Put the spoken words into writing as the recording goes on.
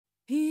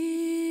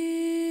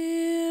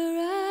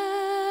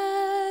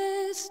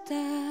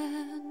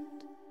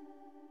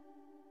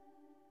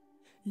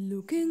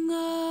Looking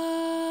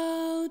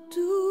out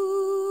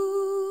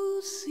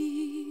to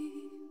sea,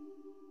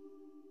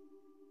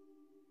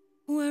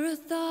 where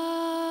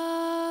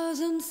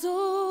 1,000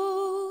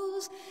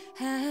 souls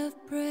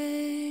have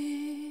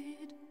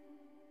prayed,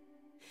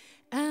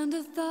 and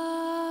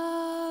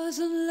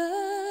 1,000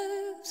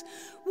 lives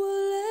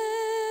were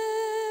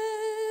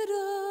laid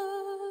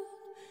on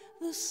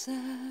the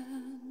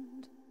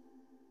sand,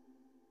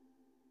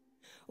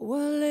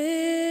 were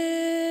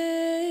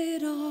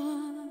laid on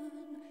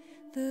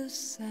the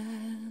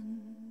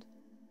sand.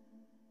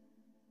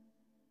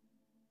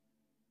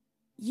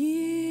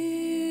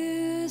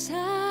 Years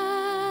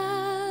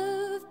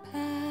have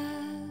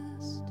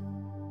passed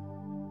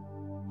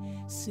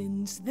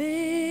since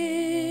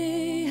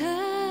they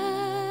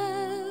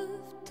have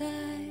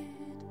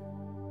died,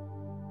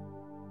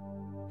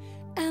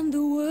 and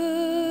the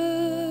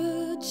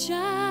word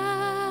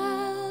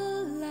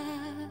shall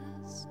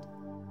last,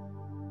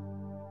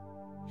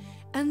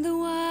 and the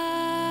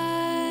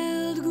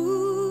wild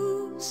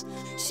goose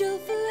shall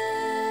fly,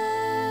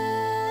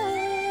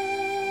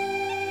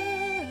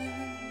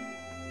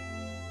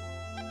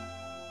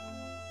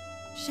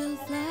 shall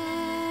fly.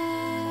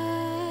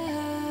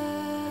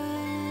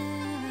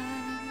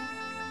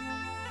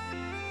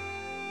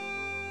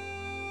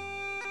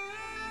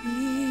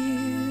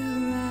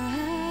 Here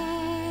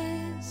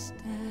I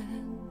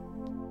stand,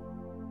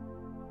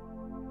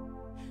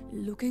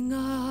 looking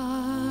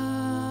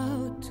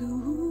out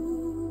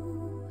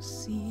to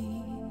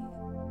sea,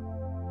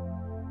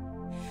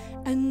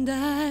 and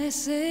I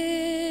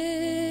say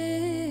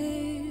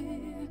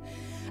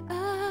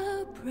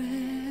a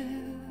prayer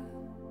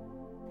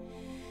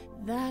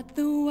that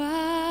the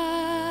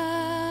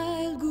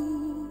wild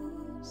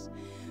goose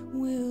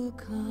will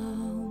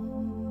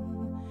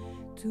come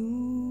to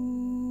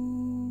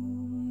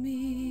me.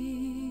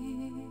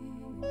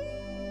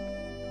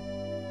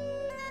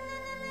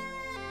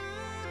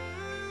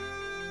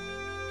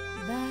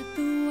 That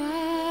the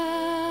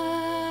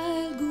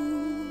wild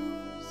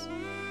goose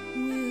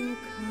will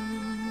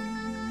come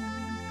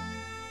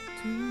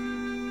to me.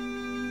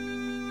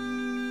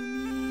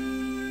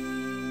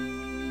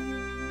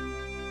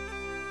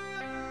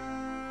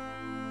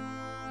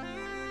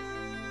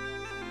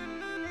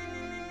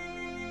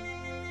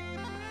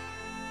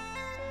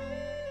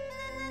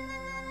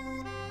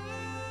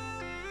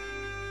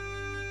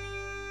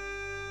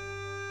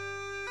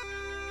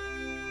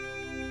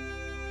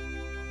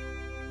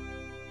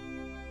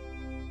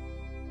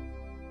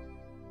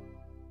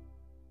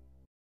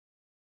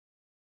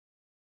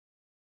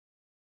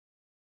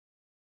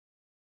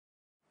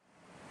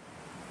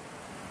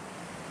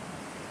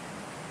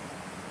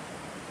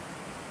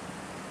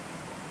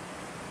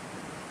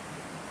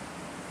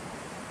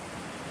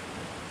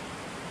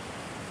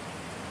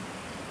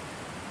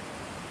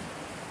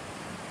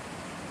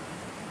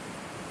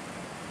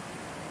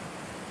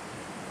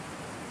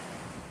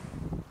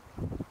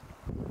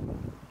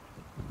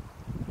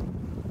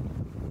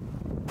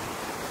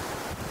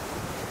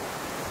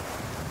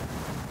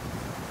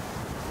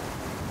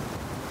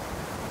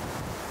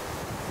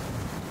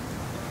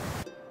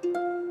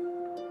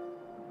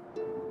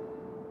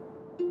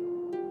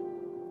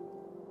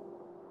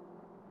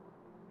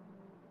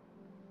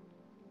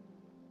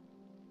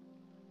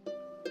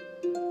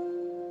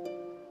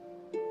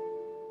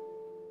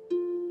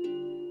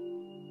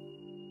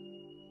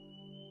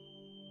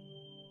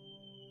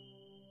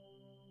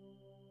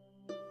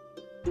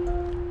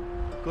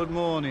 Good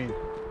morning.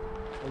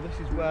 Well, this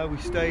is where we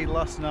stayed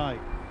last night.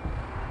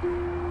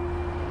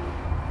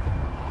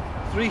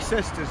 Three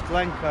Sisters,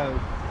 Glencoe.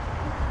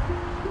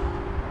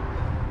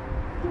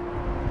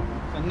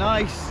 It's a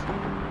nice,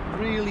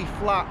 really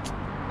flat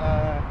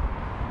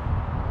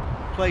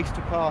place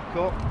to park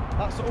up.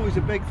 That's always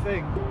a big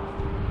thing.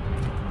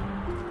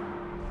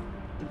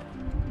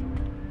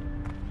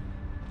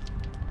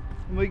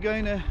 And we're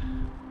going to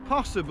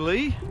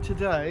possibly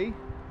today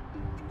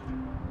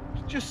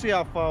just see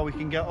how far we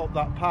can get up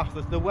that path.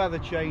 As the weather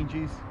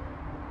changes,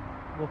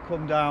 we'll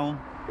come down.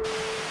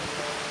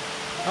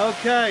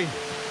 Okay,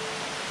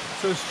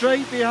 so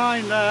straight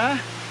behind there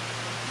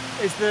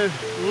is the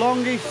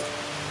longest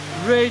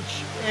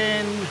ridge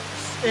in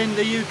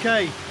the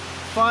UK,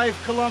 5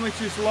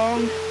 kilometres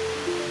long.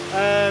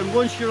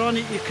 Once you're on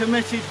it, you're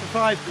committed for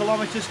 5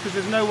 kilometres because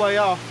there's no way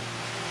off.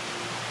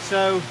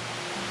 So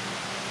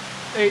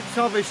it's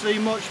obviously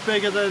much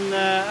bigger than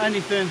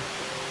anything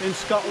in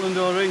Scotland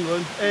or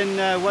England, in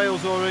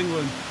Wales or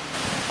England.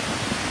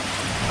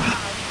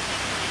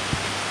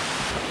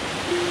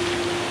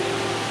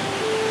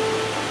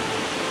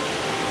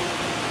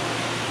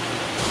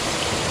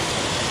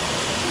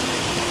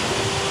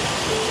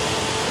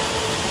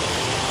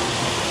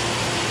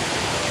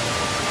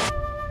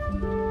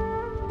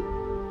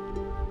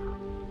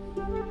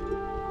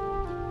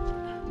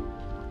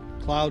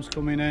 Clouds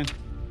coming in.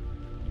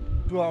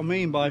 That's what I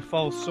mean by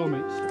false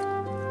summits.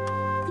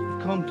 You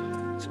come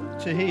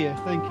to here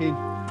thinking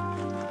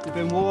you've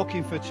been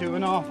walking for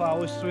 2.5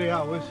 hours, 3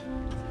 hours,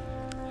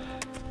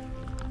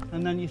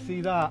 and then you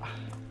see that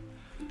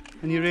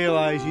and you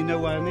realise you're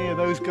nowhere near.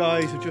 Those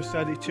guys have just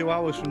said it's 2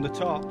 hours from the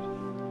top.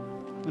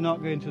 We're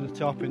not going to the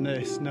top in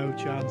this, no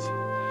chance.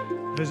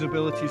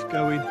 Visibility's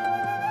going.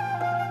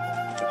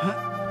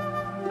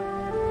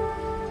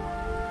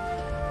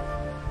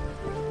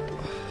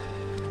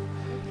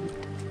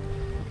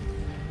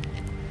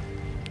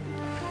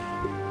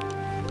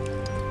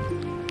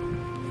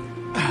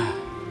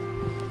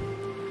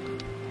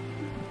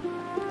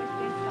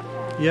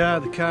 Yeah,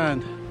 they can.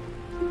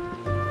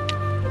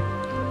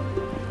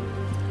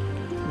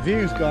 The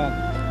view's gone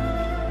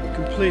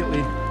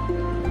completely.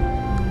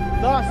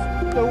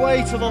 That's the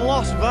way to the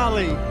Lost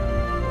Valley.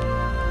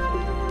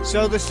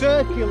 So the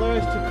circular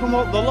is to come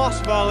up the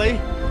Lost Valley,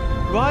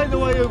 right the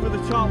way over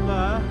the top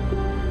there,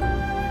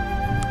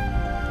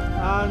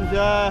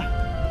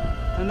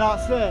 and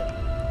that's it.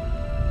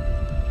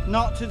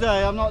 Not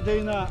today. I'm not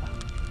doing that.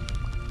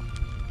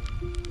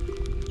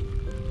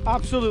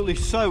 Absolutely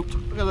soaked.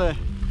 Look at this.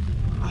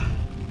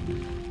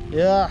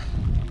 Yeah,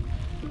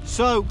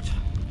 soaked.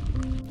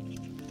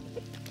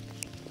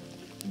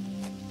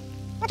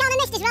 Look how the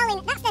mist is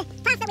rolling. That's the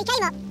path that we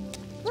came up.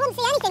 You wouldn't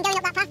see anything going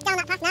up that path, down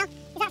that path now,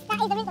 because that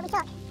is the route that we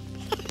took.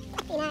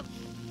 It's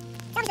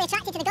obviously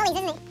attracted to the gullies,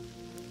 isn't it?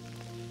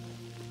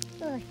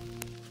 Ooh.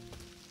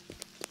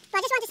 Well, I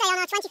just want to say on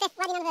our 25th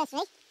wedding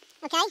anniversary,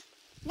 okay,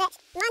 that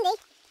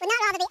Mandy would not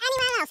rather be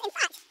anywhere else. In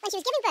fact, when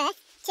she was giving birth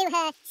to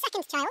her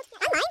second child,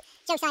 and mine,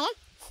 Josiah,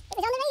 it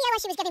was on the radio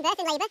where she was giving birth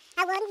in labour.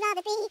 I wouldn't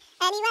rather be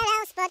anywhere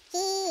else but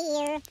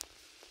here.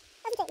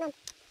 Wasn't it, Mum?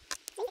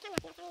 Swing the camera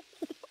off, you're not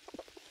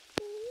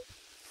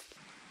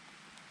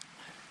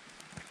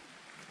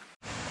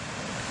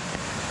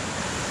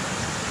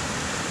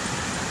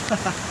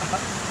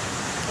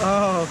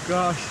Oh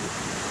gosh.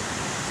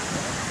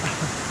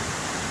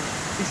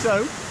 You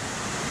soaked?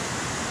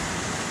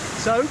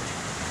 Soaked?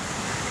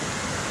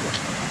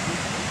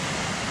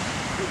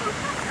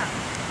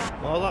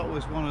 Well, that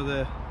was one of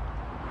the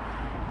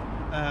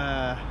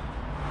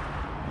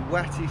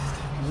wettest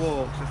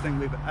walks I think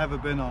we've ever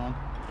been on,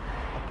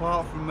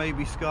 apart from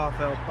maybe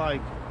Scarfell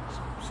Pike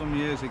some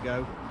years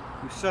ago.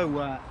 It was so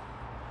wet.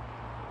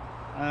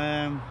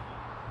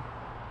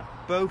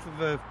 Both of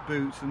her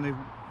boots, and the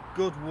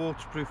good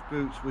waterproof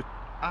boots, were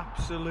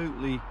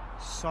absolutely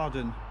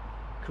sodden,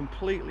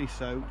 completely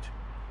soaked.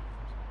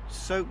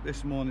 Soaked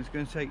this morning. It's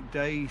going to take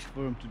days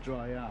for them to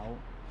dry out.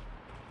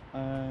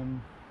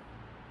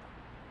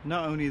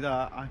 Not only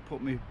that, I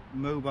put my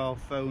mobile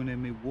phone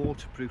in my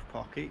waterproof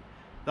pocket.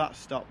 That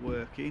stopped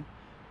working,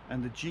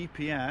 and the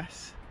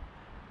GPS,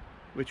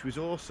 which was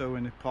also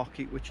in a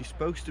pocket which is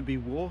supposed to be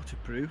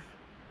waterproof,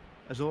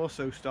 has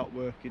also stopped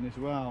working as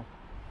well.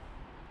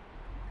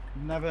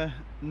 Never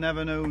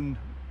known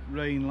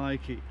rain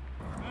like it.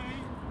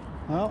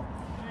 Well,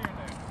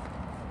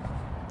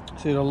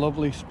 see a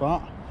lovely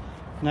spot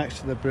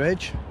next to the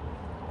bridge,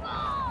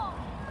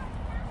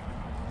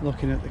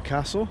 looking at the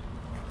castle.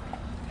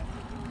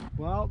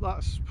 Well,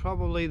 that's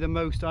probably the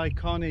most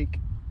iconic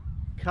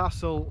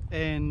castle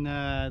in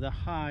the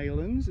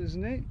Highlands,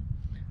 isn't it?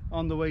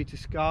 On the way to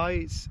Skye.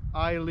 It's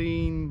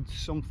Eileen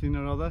something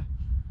or other.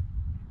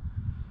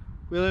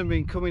 We've only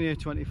been coming here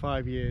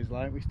 25 years,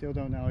 like, we still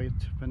don't know how to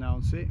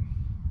pronounce it.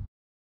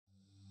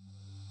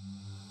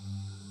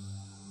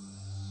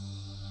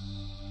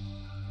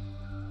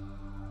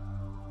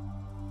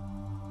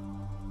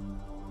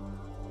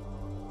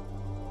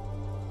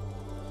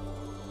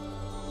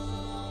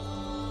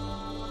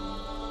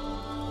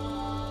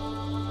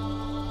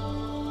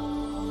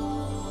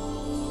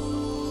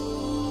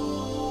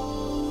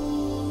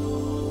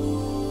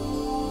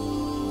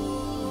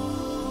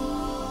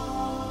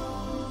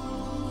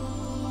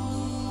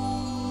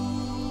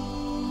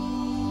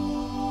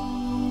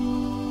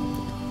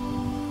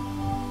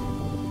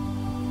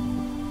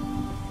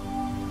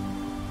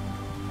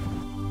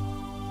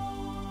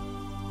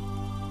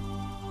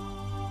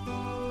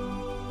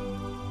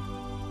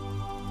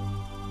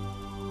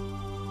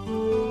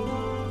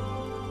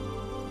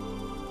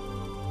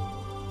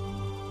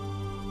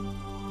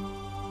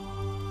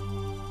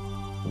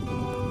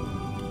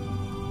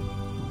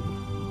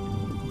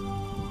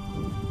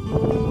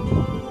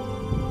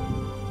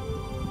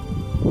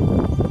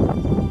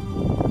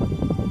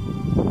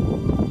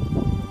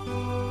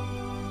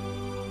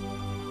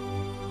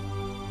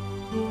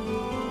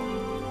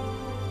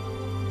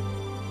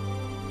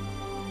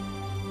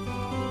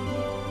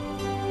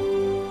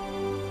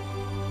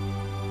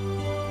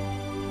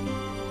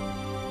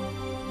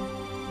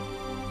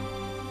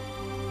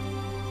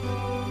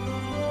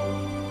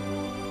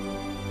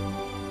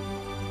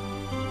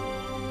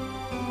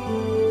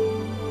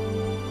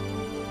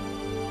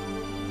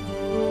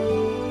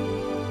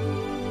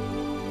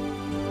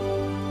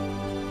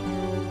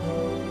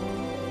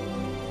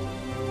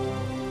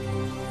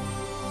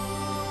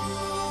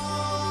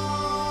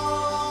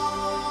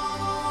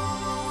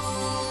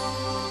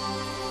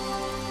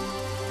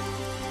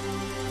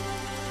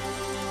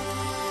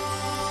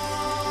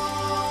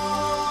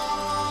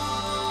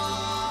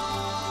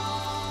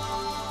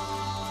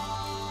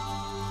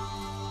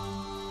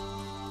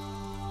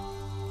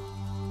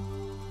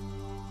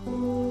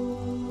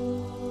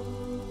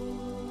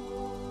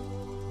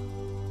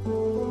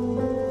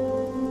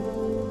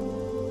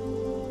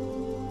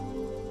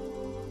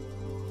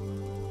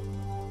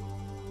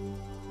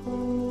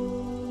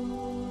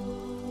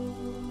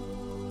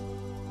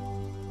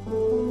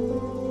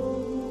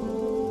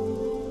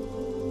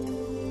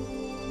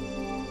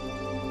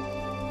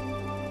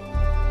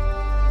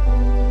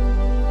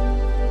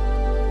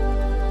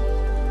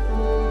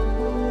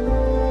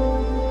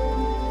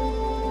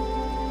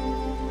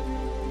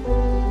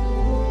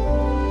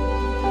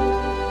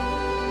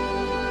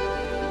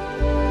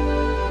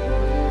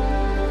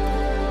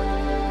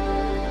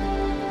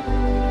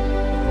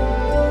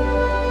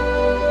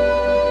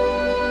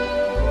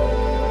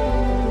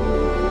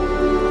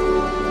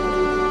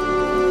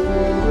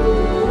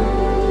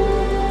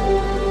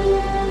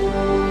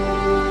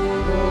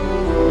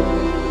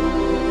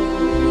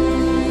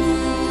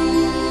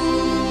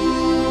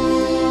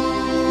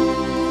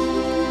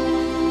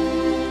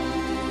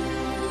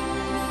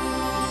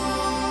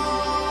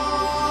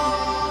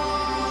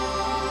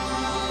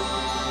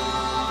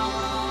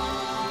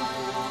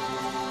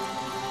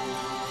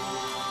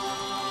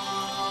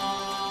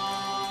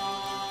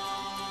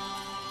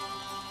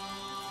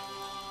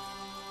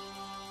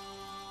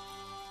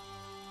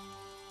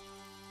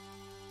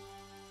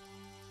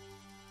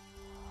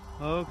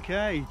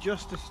 Okay,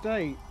 just to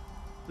state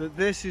that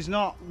this is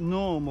not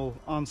normal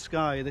on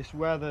Skye. This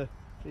weather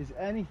is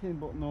anything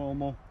but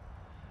normal.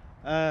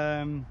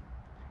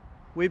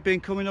 We've been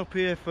coming up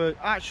here for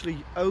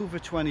actually over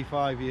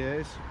 25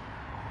 years.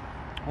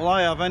 Well,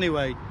 I have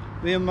anyway.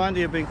 Me and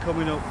Mandy have been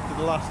coming up for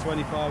the last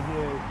 25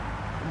 years.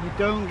 And you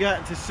don't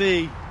get to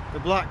see the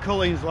black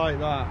cullings like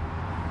that.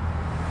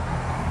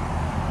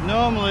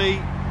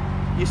 Normally,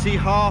 you see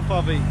half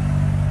of it.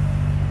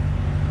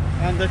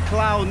 And the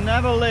cloud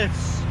never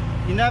lifts.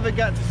 You never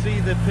get to see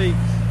the peaks.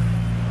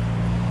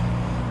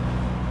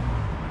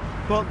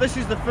 But this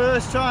is the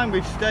first time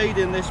we've stayed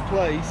in this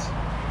place.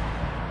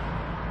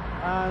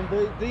 And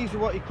these are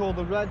what you call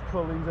the red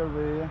cullings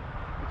over here,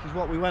 which is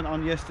what we went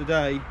on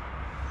yesterday.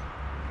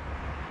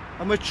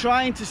 And we're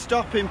trying to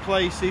stop in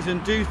places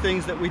and do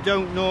things that we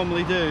don't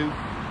normally do.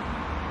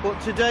 But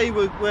today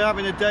we're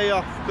having a day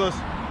off because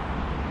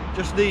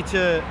just need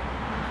to,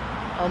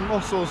 our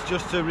muscles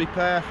just to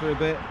repair for a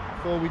bit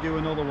before we do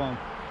another one.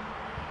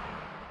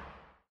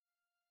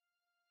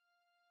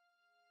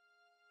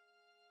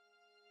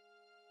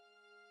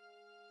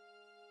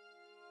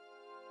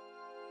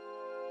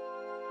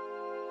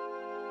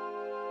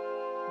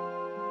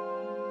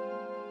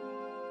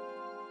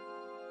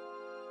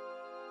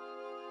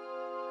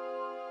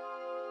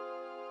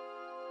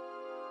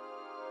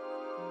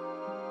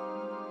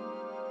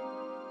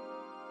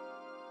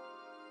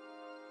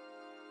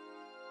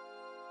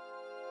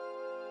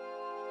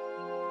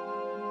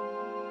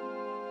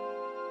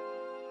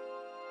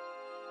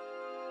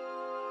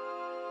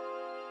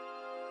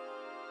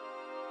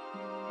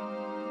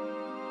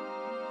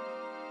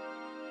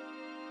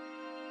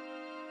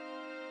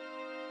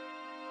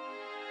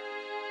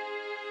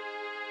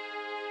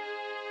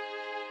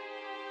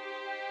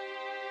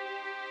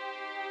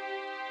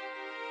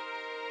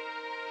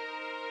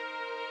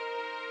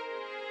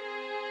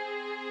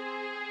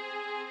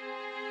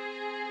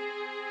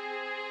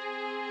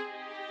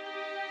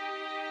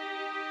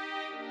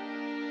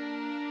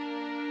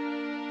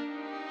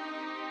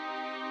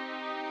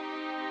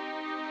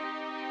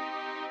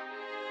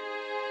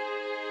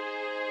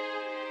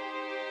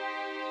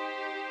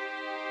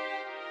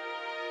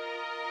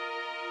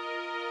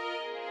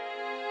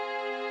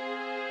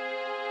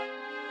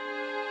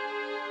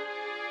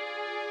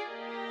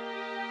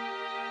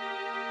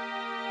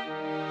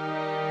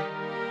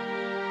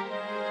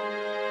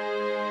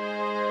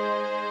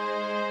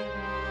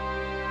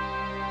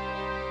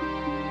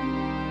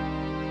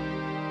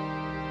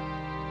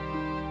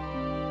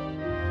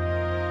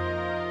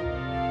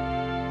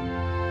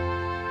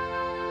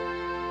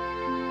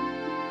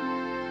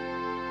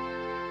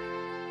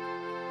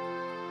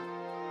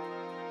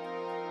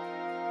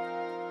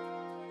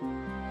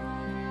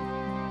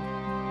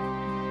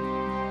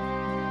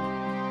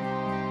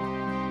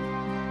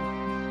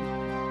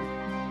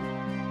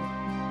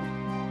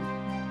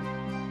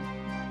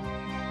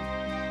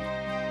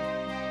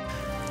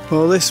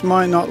 Well, this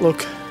might not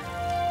look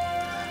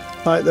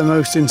like the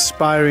most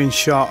inspiring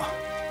shot.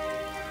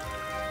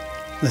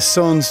 The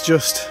sun's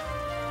just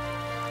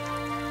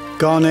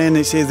gone in,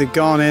 it's either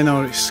gone in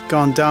or it's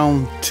gone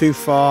down too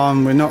far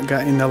and we're not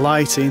getting the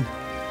lighting.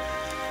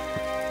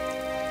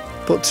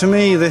 But to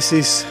me this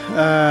is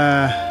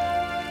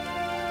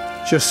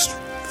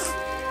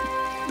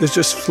there's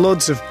just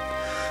floods of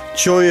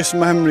joyous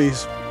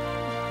memories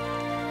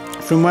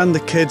from when the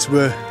kids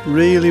were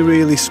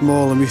really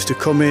small and we used to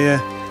come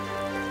here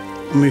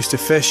and we used to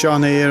fish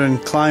on here and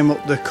climb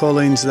up the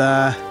cullings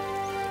there.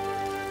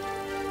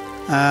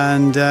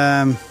 And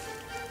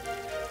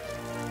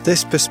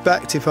this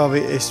perspective of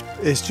it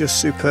is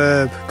just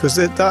superb, because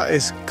that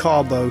is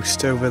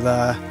Carboast over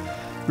there.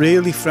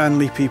 Really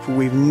friendly people.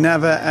 We've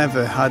never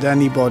ever had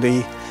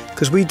anybody,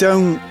 because we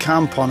don't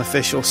camp on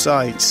official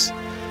sites,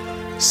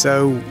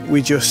 so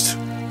we just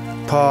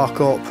park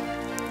up,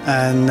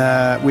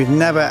 and we've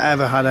never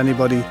ever had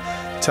anybody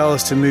tell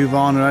us to move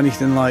on or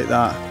anything like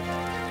that.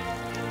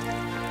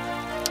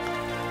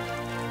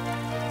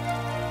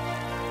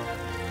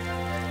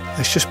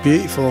 It's just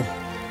beautiful.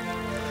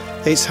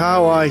 It's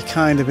how I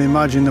kind of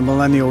imagine the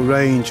Millennial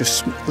Range,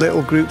 just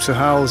little groups of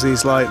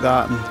houses like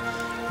that, and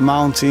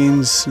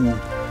mountains and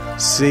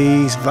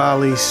seas,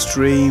 valleys,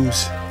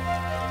 streams.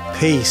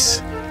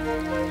 Peace.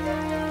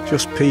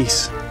 Just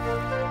peace.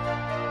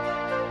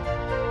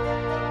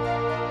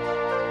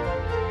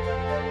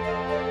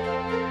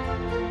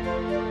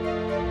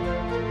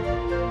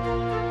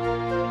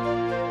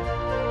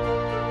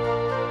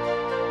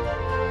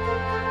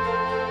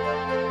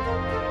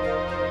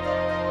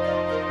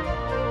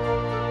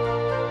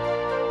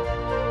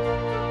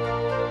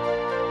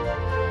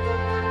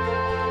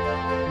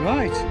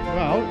 Right,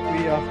 well, we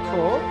have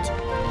caught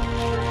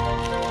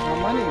how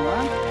many,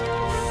 man?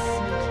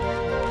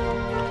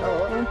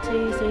 1,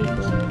 2, 3, 4,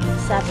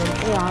 7.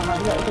 We are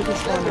like the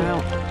biggest one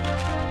out.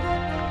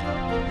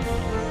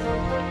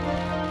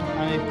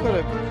 And it could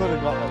have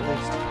got at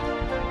least.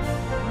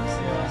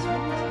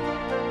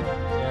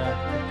 Yeah,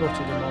 we've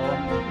gutted them all,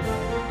 haven't we?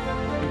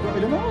 We've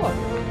gutted them all,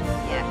 haven't we?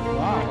 Yeah.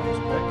 Wow, that was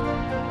quick.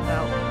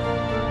 Well.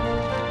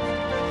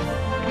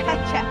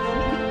 Catch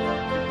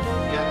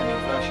Get any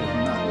fresher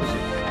than that, was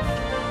it?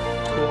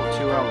 Caught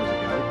 2 hours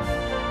ago.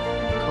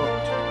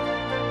 Cooked.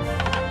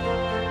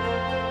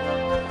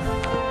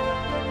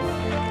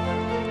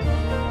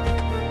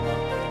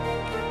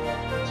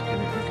 Let's give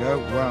it a go.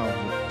 Wow.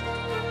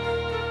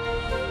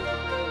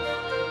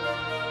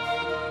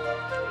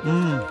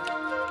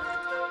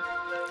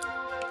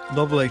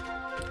 Lovely.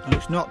 And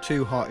it's not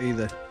too hot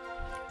either.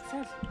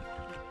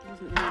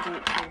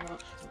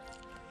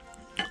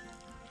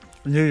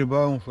 Near your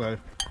bone flow.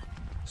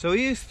 So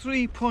here's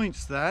 3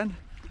 points then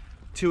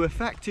to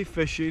effective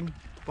fishing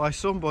by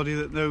somebody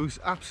that knows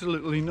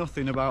absolutely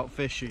nothing about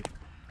fishing.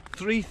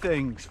 3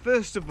 things.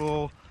 First of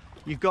all,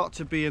 you've got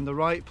to be in the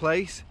right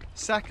place.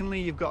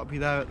 Secondly, you've got to be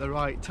there at the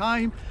right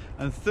time.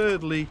 And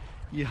thirdly,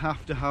 you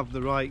have to have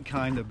the right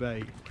kind of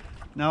bait.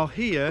 Now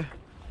here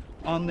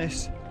on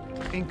this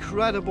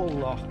incredible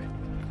lock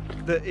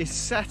that is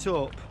set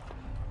up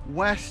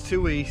west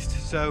to east,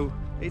 so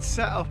it's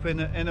set up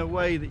in a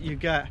way that you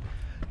get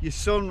your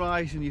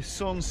sunrise and your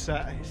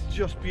sunset. It's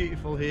just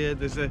beautiful here.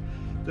 There's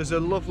a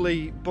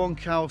lovely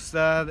bunkhouse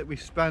there that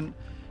we've spent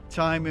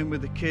time in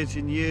with the kids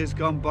in years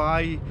gone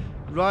by.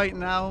 Right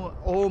now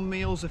all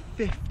meals are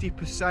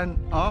 50%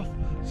 off,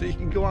 so you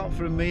can go out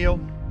for a meal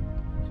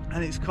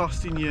and it's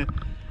costing you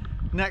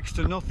next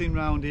to nothing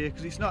round here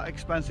because it's not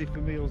expensive for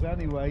meals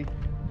anyway.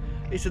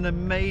 It's an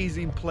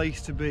amazing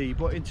place to be.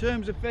 But in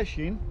terms of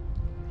fishing,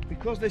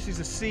 because this is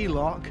a sea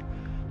lock,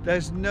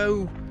 there's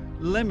no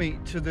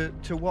limit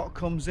to what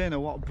comes in or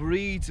what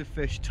breeds of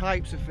fish,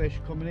 types of fish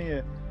coming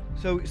here.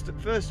 So it's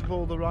first of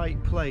all the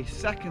right place,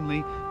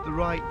 secondly the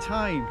right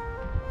time.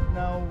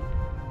 Now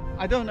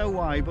I don't know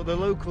why, but the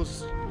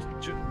locals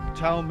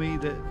tell me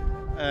that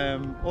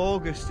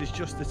August is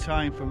just the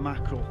time for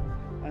mackerel,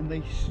 and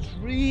they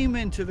stream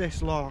into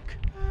this lock,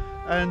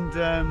 and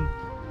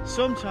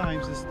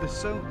sometimes there's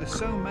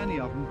so many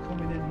of them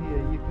coming in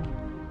here. You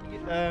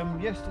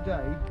can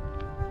yesterday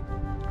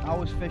I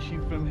was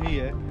fishing from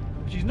here,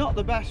 which is not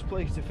the best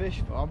place to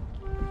fish from,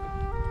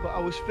 but I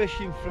was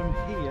fishing from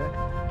here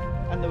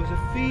and there was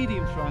a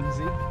feeding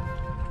frenzy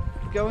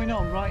going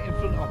on right in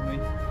front of me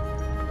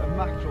of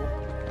mackerel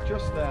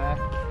just there,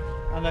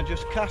 and I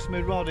just cast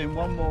my rod in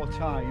one more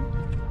time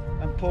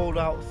and pulled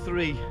out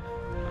 3.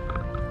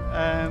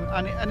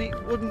 And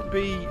it wouldn't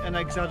be an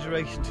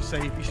exaggeration to say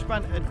if you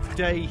spent a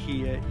day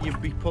here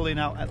you'd be pulling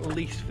out at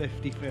least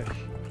 50 fish.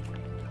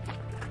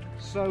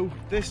 So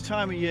this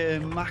time of year,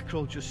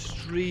 mackerel just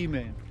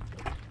streaming.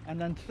 And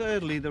then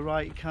thirdly, the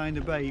right kind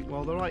of bait.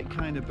 Well, the right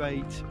kind of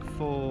bait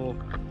for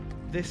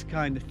this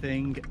kind of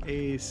thing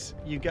is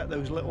you get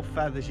those little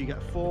feathers. You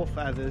get 4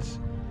 feathers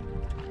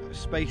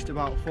spaced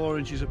about 4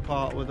 inches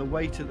apart with a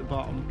weight at the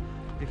bottom.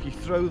 If you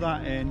throw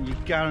that in, you're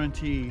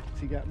guaranteed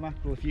to get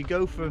mackerel. If you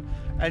go for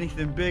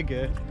anything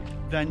bigger,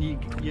 then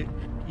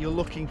you're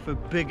looking for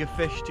bigger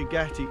fish to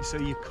get it, so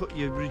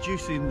you're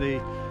reducing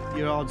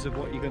your odds of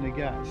what you're going to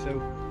get.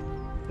 So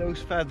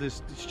those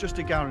feathers, it's just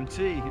a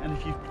guarantee. And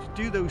if you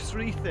do those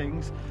 3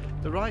 things,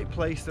 the right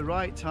place, the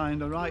right time,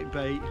 the right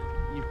bait,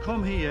 you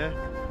come here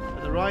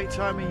at the right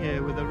time of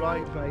year with the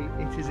right bait,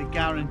 it is a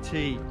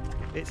guarantee.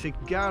 It's a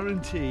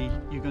guarantee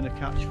you're going to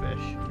catch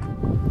fish.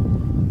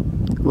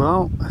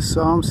 Well,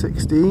 Psalm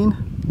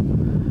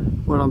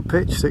 16. We're on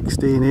pitch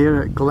 16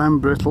 here at Glen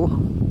Brittle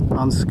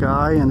on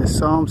Skye, and the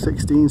Psalm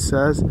 16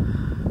 says,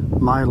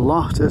 "My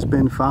lot has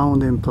been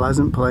found in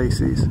pleasant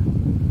places."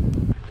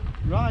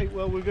 Right,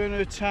 well, we're going to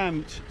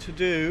attempt to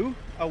do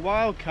a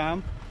wild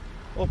camp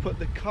up at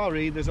the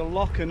Corrie. There's a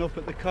lock-in up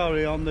at the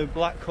Corrie on the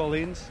Black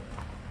Collins.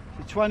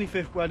 It's the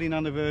 25th wedding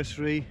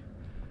anniversary,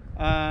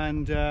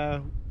 and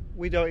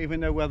we don't even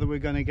know whether we're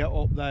going to get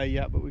up there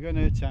yet, but we're going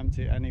to attempt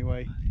it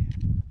anyway.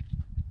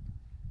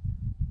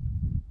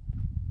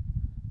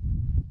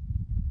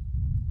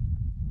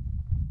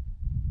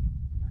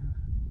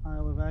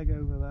 Isle of Egg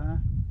over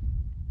there.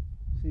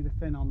 See the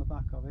fin on the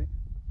back of it.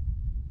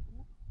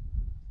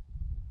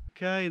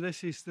 Okay,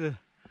 this is the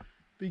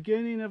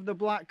beginning of the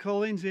Black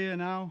Collins here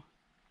now.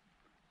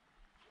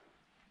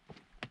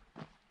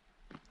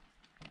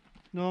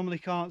 Normally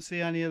can't see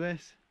any of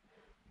this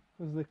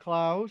because of the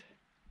cloud.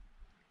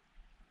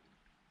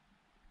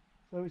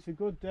 So it's a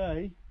good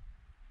day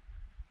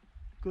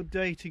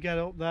to get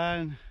up there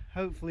and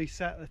hopefully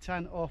set the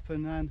tent up,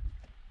 and then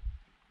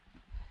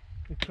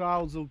the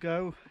crowds will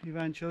go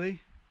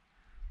eventually.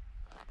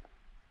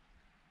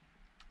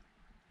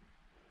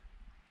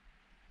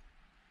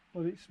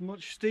 But it's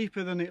much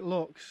steeper than it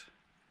looks.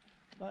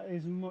 That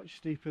is much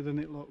steeper than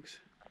it looks.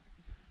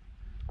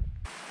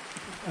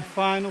 A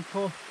final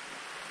push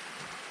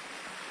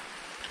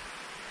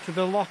to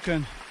the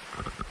lock-in,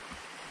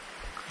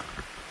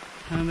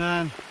 and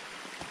then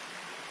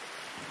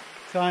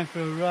time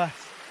for a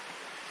rest.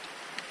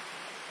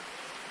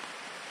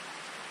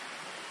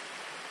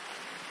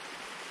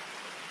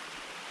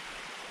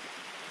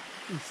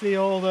 You see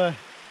all the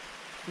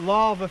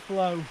lava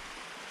flow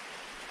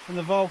from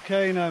the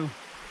volcano.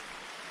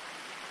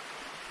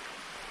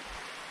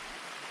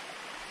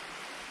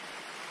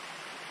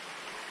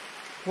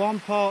 One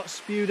part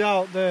spewed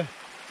out the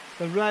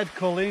the red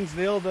cullings,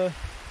 the other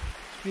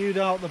spewed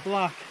out the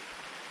black.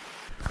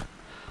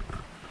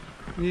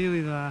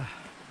 Nearly there.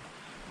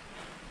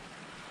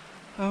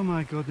 Oh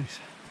my goodness.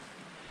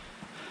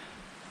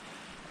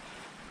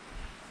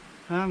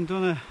 I haven't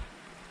done a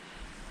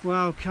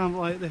wild camp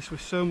like this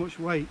with so much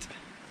weight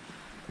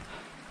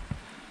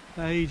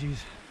for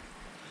ages.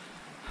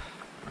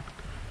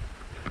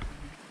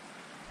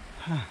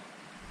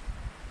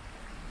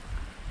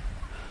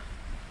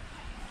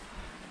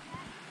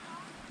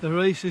 The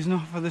race is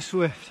not for the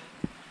swift.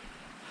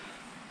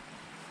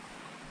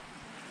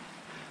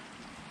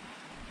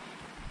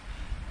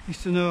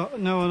 Used to know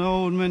an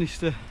old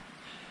minister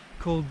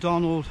called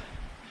Donald,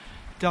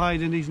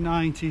 died in his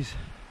 90s,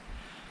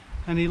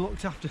 and he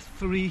looked after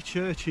 3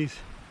 churches,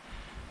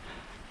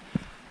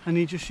 and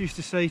he just used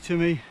to say to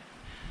me,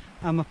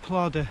 I'm a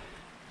plodder,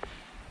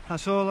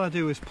 that's all I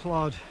do is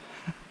plod.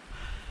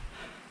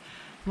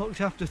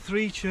 Looked after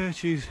 3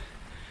 churches,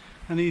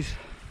 and his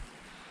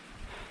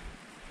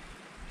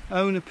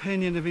own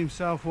opinion of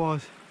himself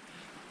was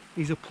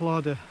he's a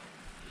plodder,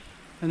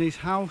 and his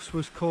house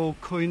was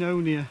called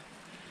Koinonia,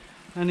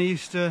 and he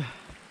used to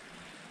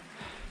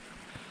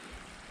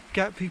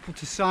get people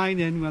to sign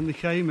in when they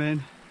came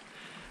in,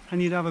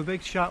 and you'd have a big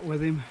chat with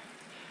him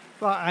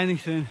about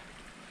anything,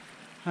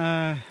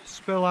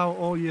 spill out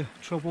all your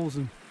troubles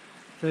and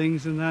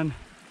things, and then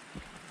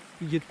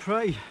you'd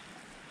pray.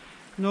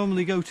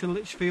 Normally go to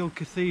Lichfield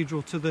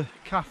Cathedral to the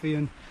cafe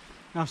and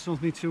have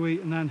something to eat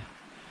and then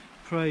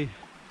pray.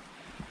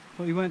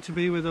 But he went to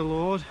be with the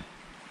Lord,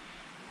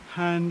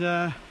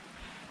 and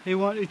he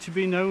wanted to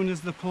be known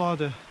as the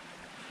plodder.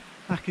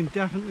 I can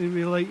definitely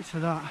relate to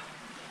that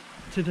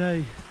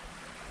today.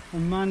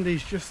 And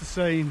Mandy's just the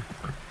same.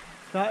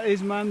 That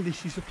is Mandy,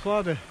 she's a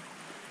plodder.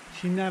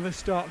 She never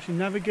stops, she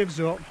never gives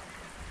up.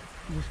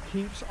 She just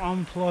keeps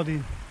on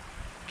plodding,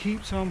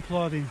 keeps on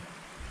plodding.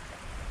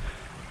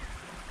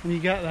 And you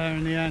get there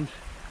in the end.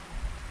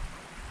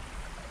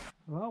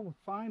 Well,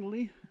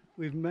 finally,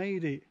 we've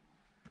made it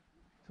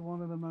to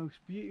one of the most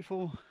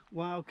beautiful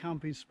wild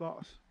camping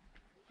spots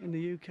in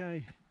the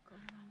UK.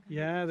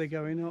 Yeah, they're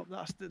going up.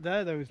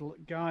 They're those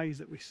guys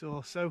that we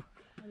saw. So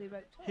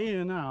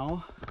here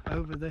now,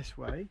 over this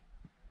way,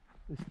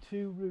 there's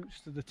 2 routes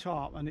to the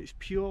top, and it's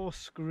pure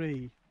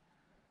scree.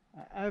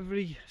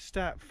 Every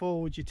step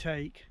forward you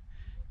take,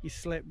 you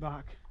slip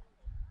back.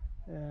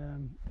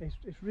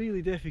 It's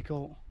really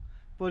difficult,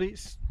 but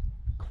it's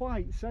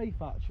quite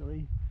safe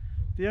actually.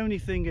 The only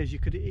thing is you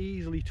could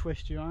easily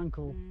twist your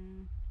ankle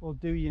or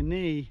do your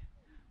knee,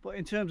 but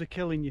in terms of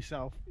killing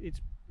yourself,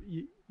 it's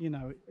you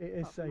know, it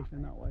is safe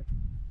in that way.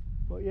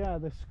 But yeah,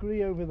 the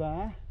scree over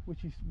there,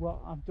 which is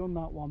what I've done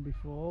that one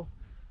before.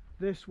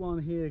 This one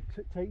here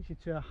takes you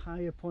to a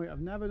higher point. I've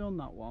never done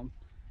that one,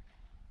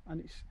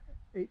 and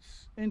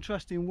it's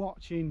interesting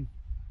watching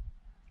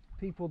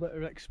people that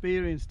are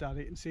experienced at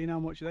it and seeing how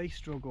much they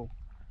struggle.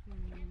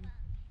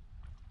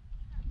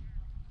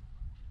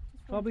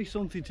 Probably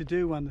something to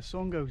do when the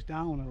sun goes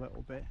down a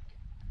little bit.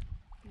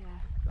 Yeah,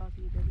 rather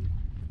you didn't.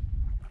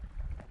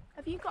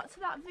 Have you got to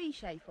that V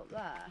shape up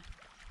there?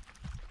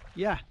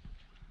 Yeah,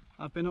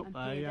 I've been up And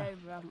there. peered Yeah,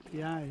 over, haven't you?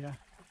 yeah.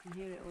 I can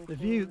hear it all.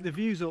 The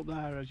views up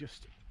there are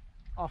just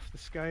off the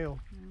scale.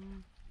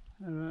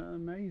 They're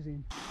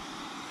amazing.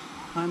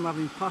 I'm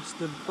having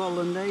pasta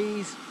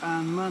bolognese,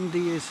 and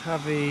Mandy is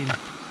having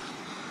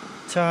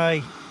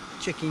Thai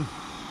chicken,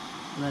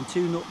 and then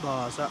 2 nut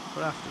bars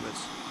for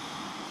afterwards.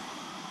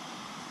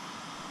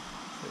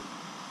 So,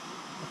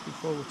 looking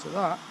forward to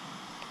that,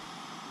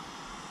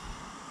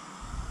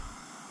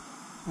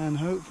 and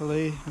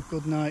hopefully a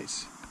good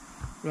night's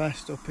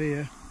rest up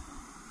here.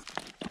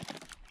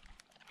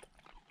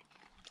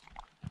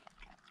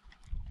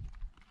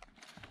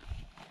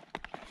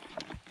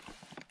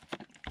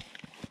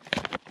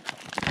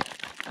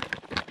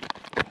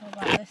 What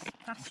about this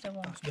pasta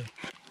one? That's the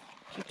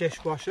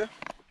dishwasher.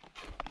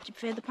 Do you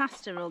prefer the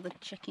pasta or the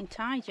chicken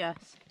Thai,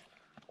 Jess?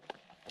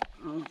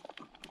 Oh,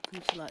 I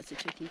think she likes the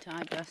chicken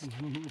Thai best.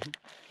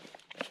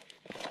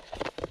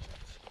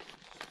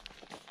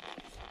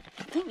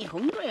 I think you're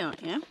hungry,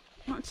 aren't you?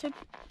 Want to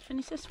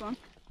finish this one?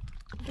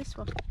 This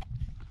one?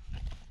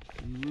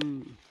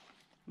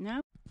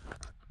 No?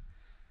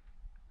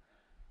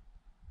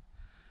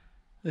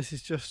 This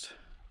is just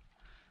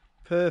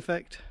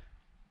perfect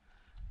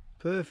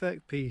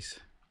peace.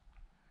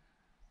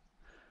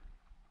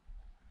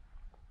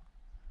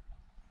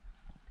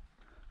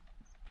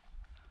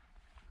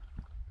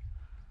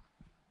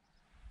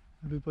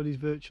 Everybody's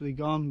virtually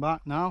gone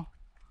back now.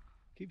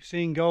 Keep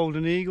seeing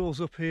golden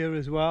eagles up here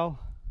as well.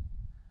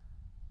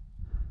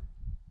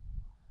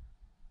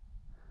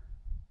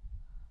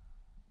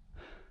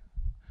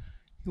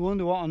 You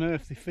wonder what on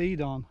earth they feed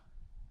on.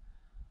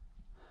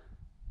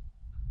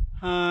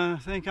 I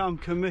think I'm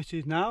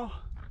committed now.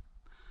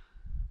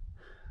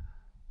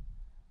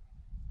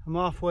 I'm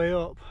halfway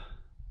up,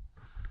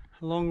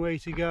 a long way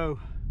to go.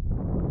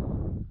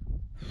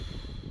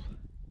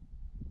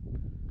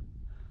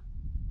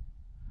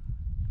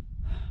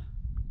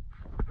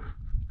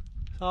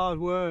 It's hard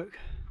work.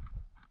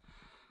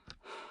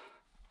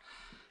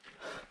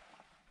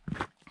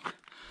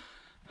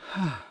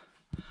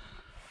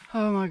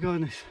 Oh my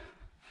goodness.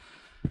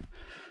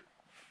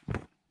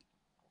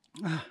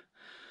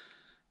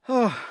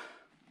 Oh,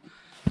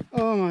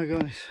 oh my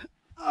goodness.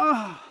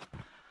 Oh,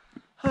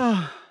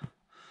 oh,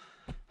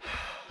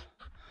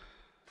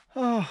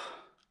 oh,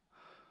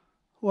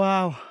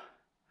 wow.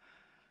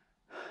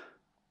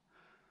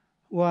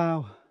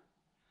 Wow.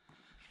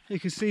 You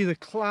can see the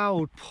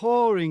cloud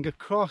pouring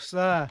across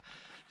there.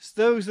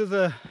 So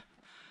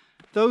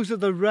those are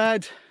the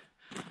red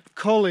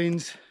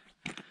Cullings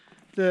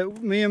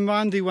that me and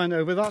Mandy went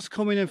over. That's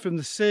coming in from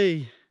the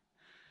sea.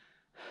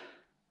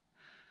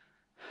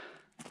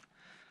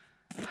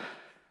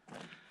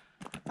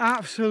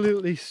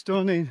 Absolutely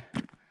stunning.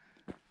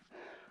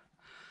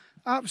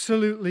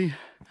 Absolutely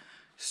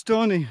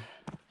stunning.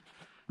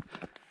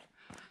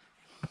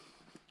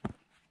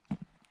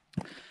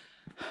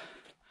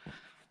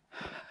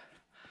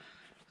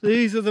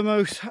 These are the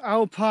most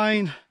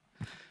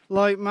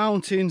alpine-like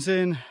mountains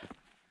in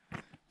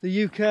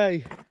the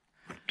UK.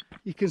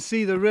 You can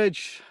see the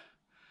ridge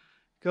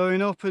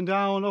going up and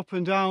down, up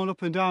and down,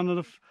 up and down.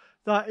 And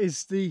that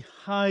is the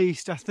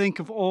highest, I think,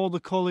 of all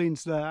the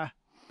Cullings there.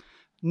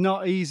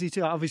 Not easy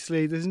to,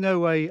 obviously, there's no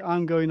way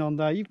I'm going on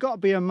there. You've got to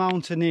be a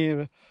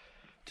mountaineer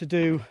to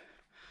do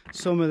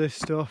some of this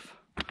stuff.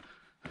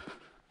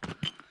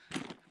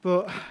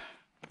 But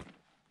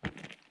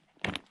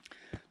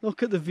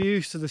look at the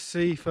views to the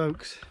sea,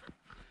 folks.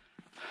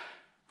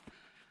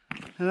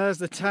 And there's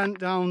the tent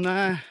down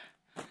there.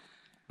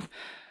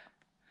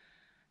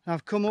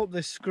 I've come up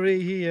this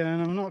scree here,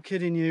 and I'm not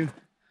kidding you.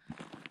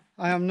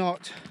 I am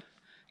not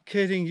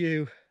kidding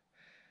you.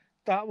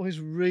 That was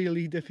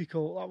really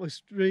difficult. That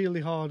was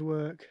really hard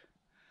work.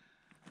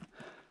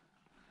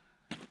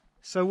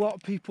 So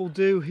what people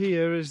do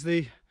here is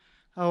they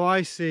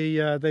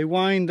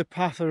wind the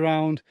path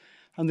around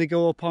and they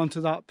go up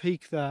onto that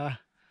peak there.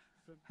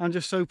 I'm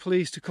just so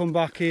pleased to come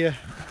back here.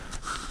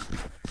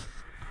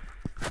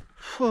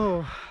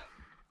 Whoa.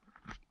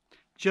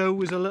 Joe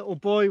was a little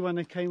boy when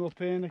I came up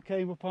here, and I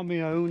came up on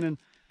my own, and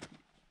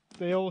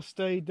they all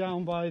stayed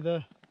down by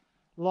the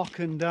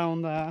lochen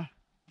down there.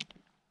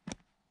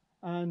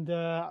 And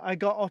I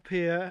got up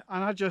here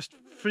and I just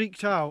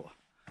freaked out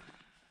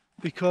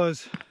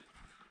because,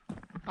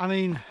 I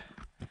mean,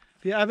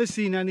 if you've ever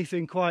seen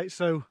anything quite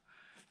so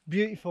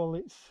beautiful,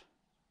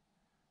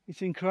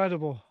 it's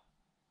incredible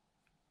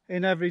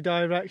in every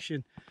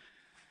direction.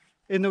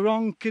 In the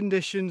wrong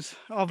conditions,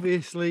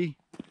 obviously,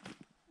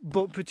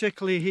 but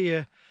particularly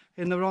here,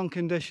 in the wrong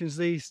conditions,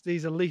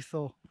 these are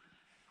lethal.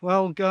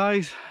 Well,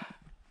 guys,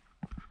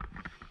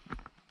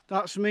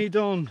 that's me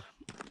done.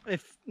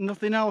 If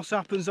nothing else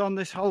happens on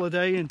this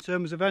holiday in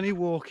terms of any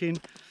walking,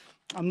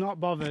 I'm not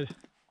bothered.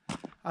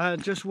 I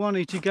just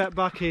wanted to get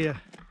back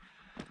here.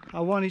 I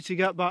wanted to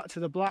get back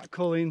to the black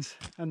Cullings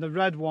and the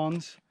red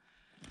ones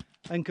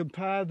and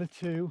compare the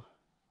two.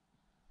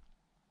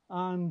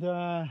 And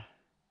I'm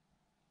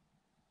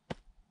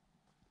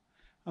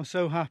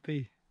so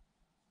happy.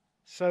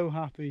 So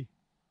happy.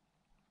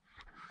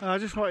 I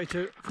just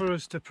wanted for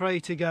us to pray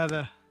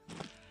together.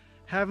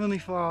 Heavenly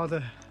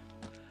Father,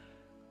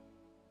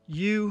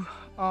 you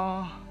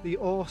are the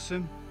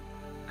awesome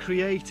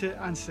creator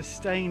and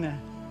sustainer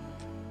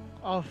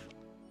of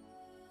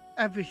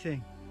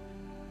everything.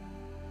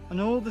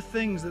 And all the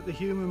things that the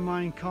human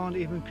mind can't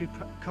even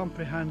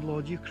comprehend,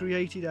 Lord, you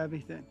created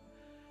everything.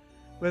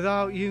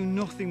 Without you,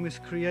 nothing was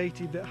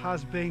created that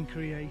has been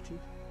created.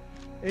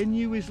 In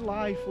you is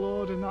life,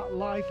 Lord, and that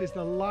life is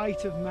the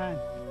light of men.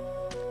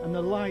 And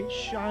the light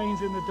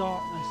shines in the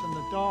darkness, and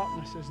the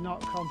darkness has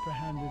not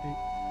comprehended it.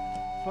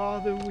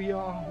 Father, we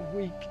are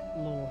weak,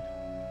 Lord,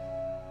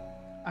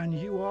 and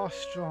you are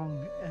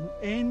strong. And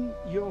in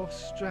your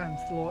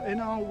strength, Lord, in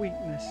our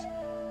weakness,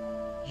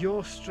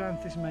 your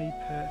strength is made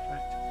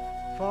perfect.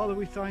 Father,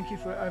 we thank you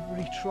for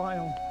every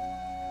trial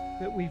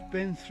that we've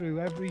been through,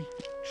 every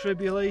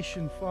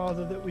tribulation,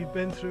 Father, that we've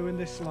been through in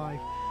this life.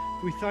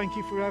 We thank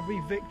you for every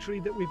victory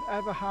that we've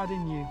ever had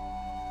in you.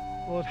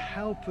 Lord,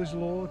 help us,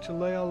 Lord, to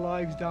lay our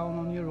lives down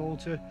on your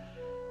altar.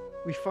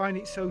 We find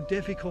it so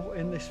difficult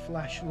in this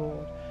flesh,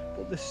 Lord,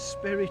 but the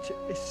Spirit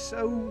is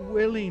so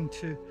willing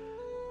to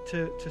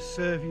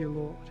serve you,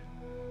 Lord.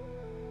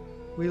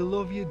 We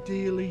love you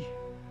dearly.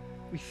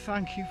 We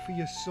thank you for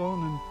your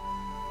Son and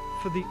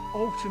for the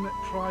ultimate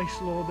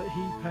price, Lord, that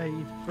he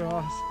paid for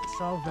our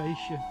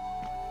salvation.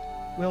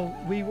 Well,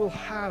 we will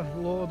have,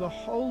 Lord, the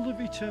whole of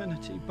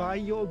eternity by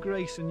your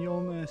grace and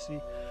your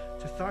mercy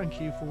to thank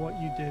you for what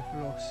you did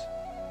for us.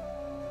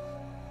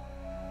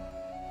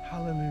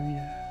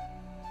 Hallelujah.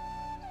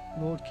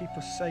 Lord, keep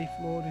us safe,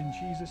 Lord, in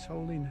Jesus'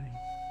 holy name.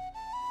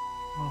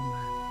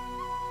 Amen.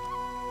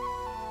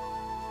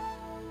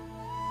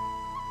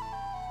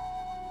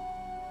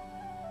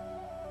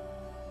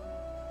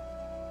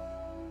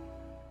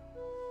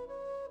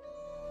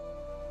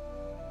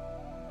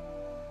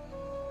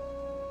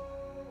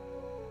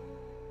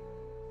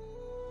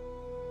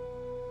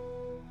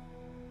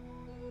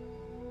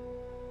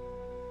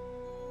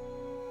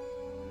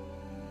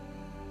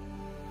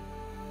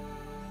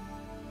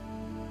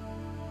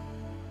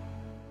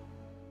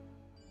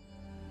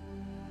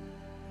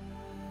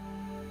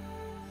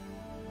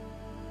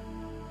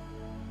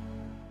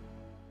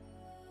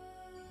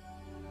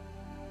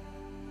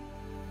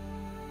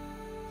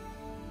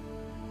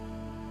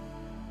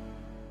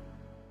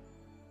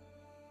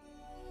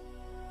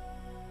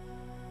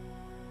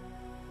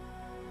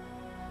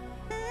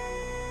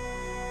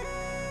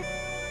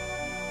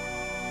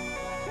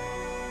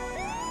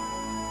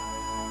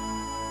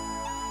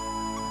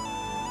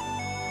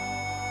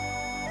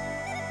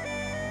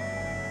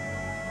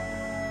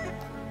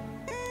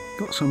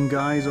 got some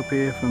guys up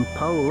here from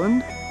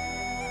Poland,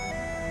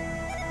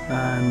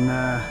 and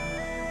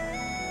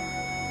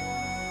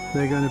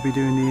they're going to be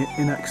doing the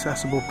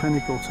Inaccessible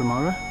Pinnacle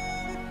tomorrow,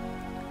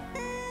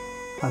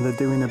 and they're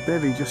doing a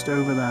bivvy just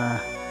over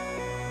there,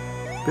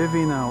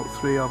 bivvying out,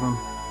 3 of them,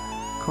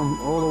 come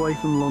all the way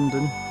from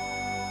London.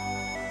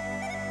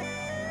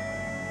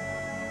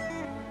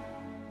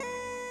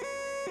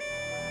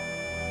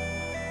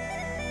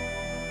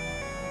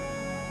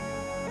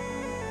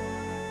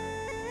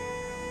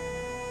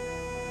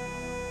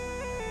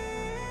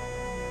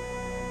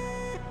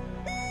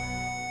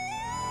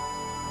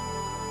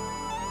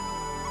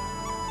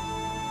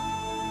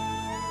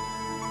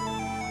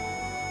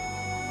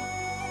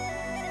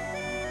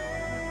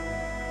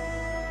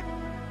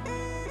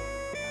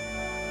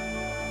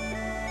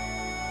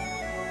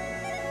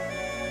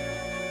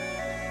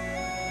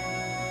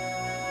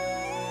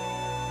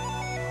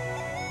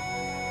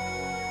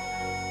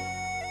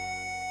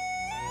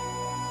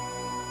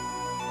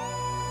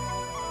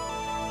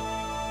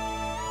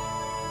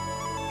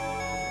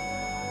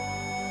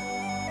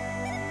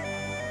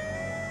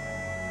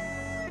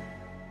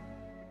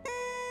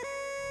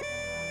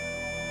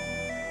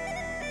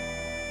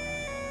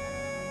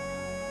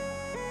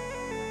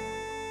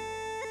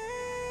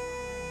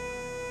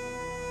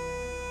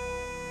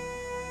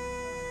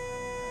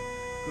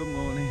 Good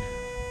morning.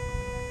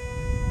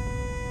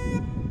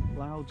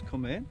 Clouds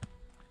come in,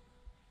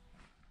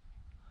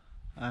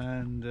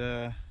 and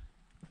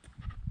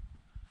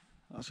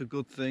that's a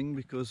good thing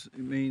because it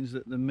means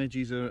that the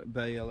midges are at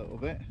bay a little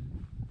bit.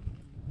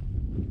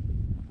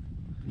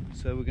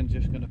 So we're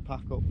just going to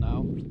pack up now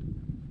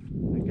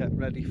and get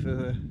ready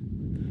for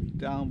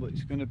down, but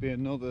it's going to be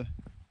another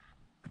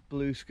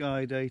blue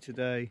sky day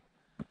today.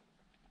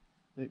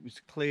 It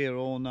was clear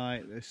all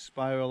night. The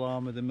spiral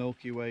arm of the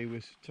Milky Way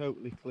was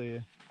totally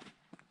clear.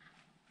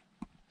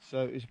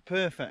 So it's a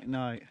perfect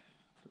night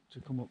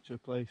to come up to a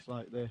place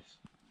like this.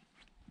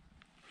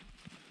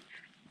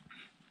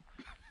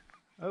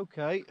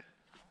 Okay.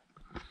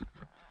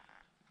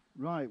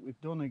 Right, we've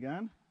done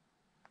again.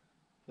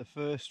 The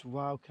first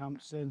wild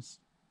camp since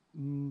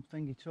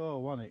Thingy Tour,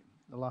 wasn't it?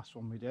 The last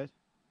one we did.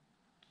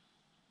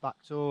 Back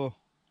tour.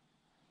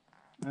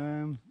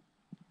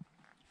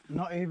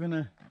 Not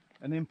even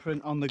an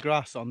imprint on the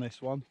grass on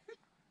this one,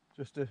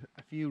 just a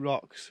few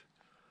rocks,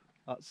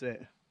 that's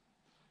it.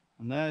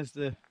 And there's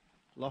the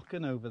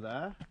Lochen over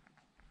there.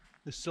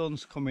 The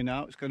sun's coming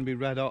out, it's going to be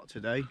red hot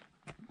today,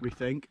 we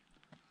think.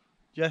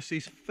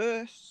 Jessie's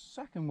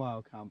second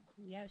wild camp.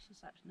 Yeah, she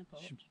slept in the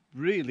porch. She's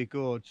really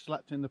good,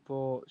 slept in the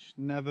porch,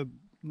 never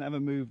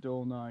moved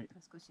all night.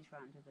 That's because she's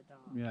right under the door.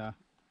 Yeah.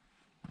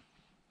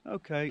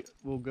 Okay,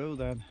 we'll go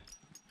then.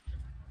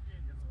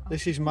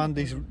 This is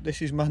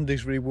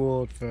Mandy's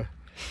reward for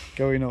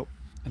going up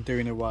and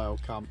doing a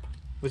wild camp.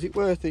 Was it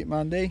worth it,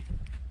 Mandy?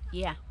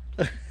 Yeah.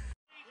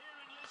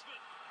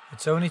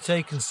 It's only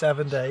taken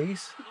 7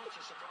 days,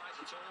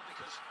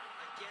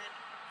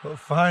 but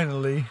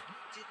finally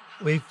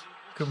we've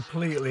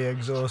completely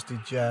exhausted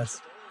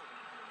Jess.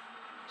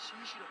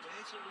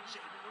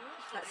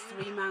 That's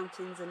 3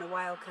 mountains and a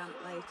wild camp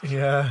later.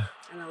 Yeah.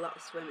 And a lot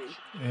of swimming.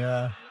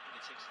 Yeah.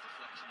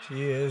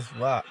 She is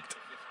whacked.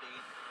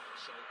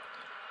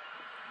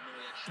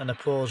 And her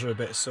paws are a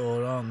bit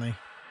sore, aren't they?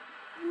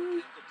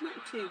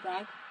 Not too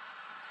bad.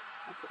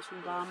 I'll put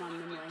some balm on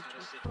them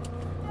later.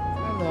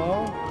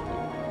 Hello.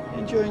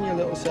 Enjoying your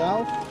little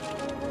self?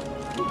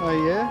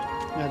 Oh yeah?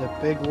 You had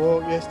a big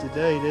walk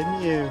yesterday,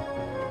 didn't you?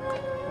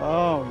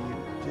 Oh,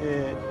 you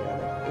did. You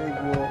had a big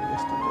walk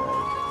yesterday.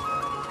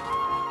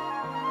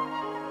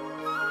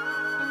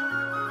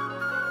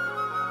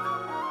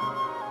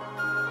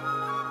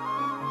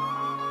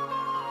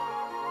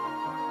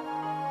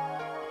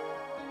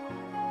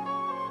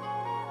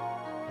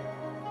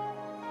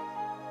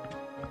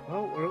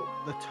 Well, we're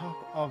up the top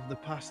of the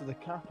Pass of the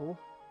Cattle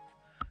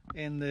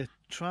in the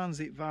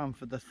transit van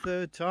for the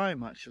 3rd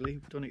time actually.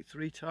 We've done it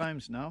 3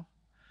 times now.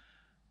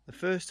 The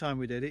first time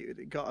we did it,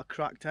 it got a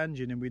cracked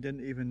engine and we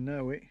didn't even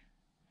know it.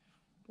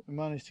 But we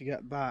managed to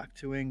get back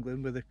to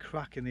England with a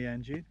crack in the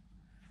engine.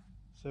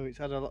 So it's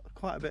had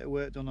quite a bit of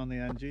work done on the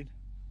engine.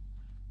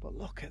 But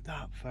look at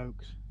that,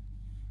 folks.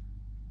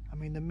 I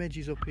mean, the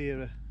midges up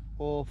here are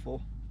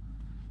awful,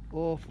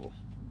 awful.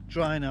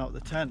 Drying out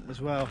the tent as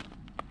well.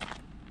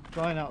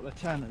 Drying out the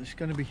tent, and it's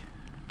going to be,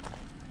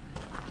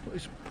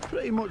 it's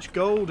pretty much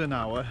golden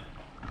hour.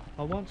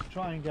 I want to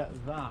try and get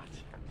that.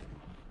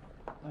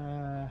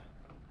 I'm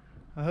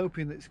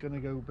hoping that it's going to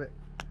go a bit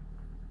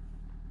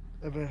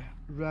of a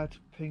red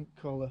pink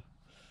colour.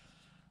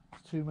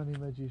 Too many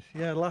midges.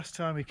 Yeah, last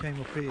time we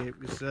came up here it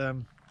was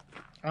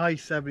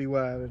ice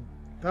everywhere, and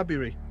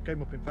February,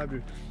 came up in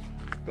February.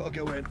 Got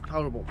to go in,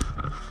 horrible.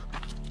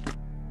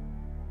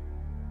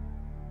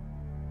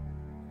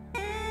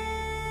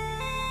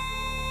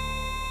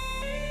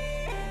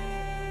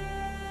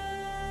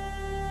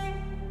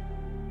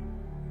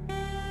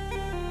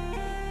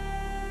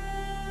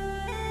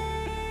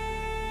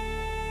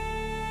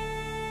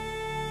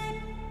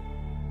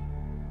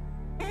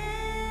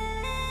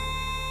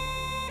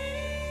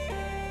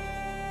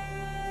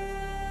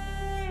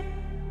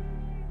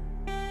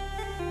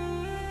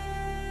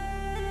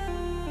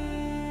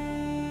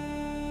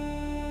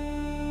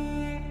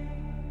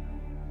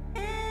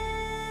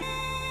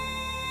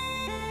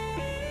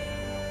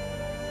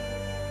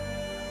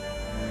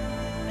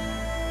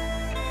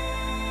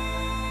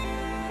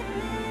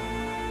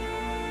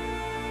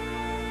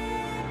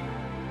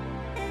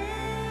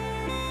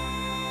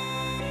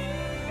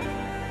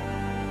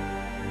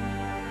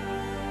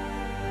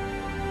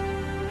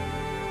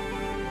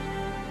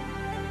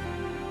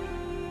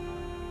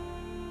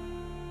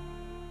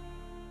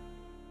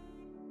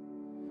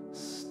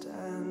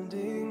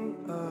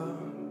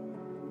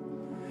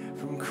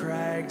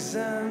 crags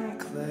and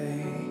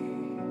clay,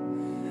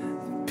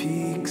 the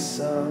peaks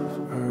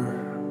of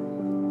earth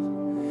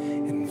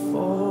in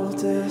full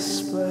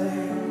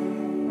display.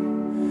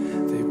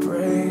 They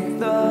break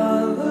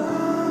the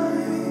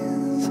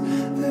lines,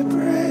 they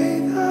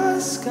break the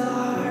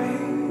sky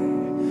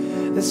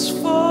that's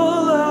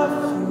full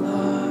of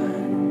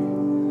light,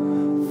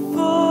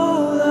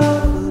 full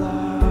of light.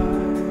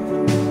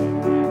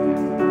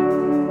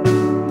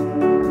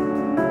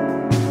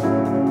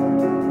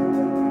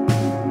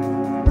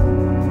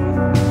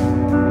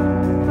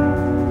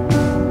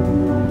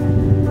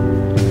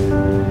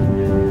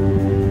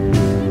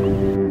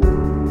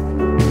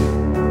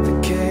 The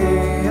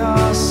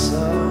chaos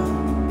of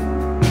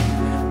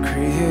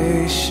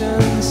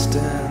creation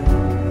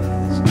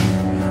stands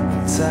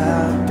on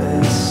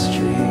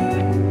tapestry,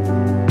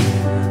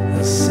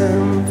 a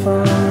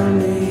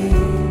symphony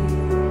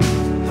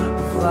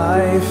of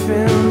life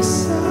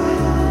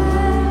inside,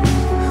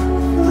 of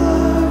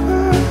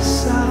lover's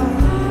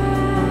side.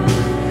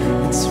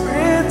 It's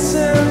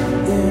written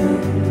in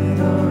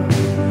the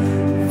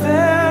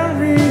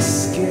very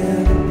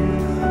skin.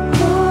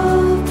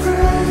 All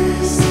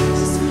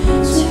praises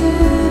to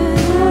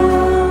the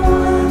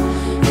one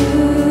who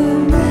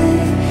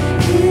made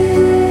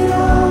it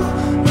all,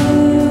 who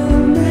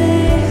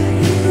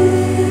made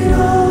it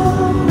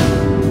all.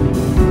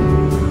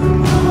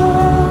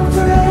 All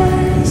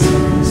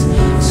praises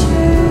to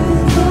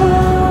the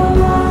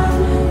one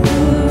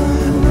who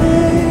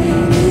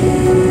made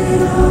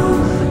it all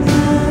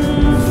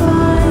and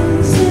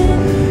finds it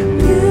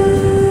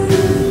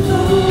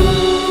beautiful.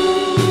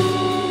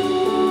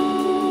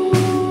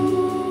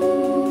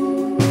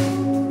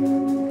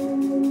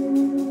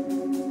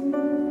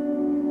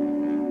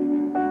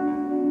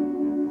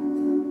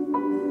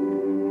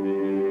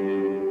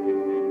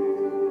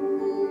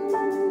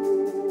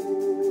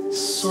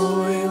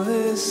 Soil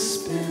is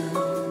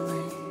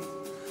spilling,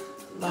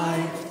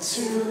 life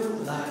to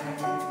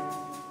life,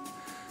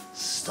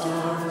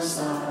 stars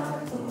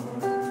are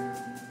born.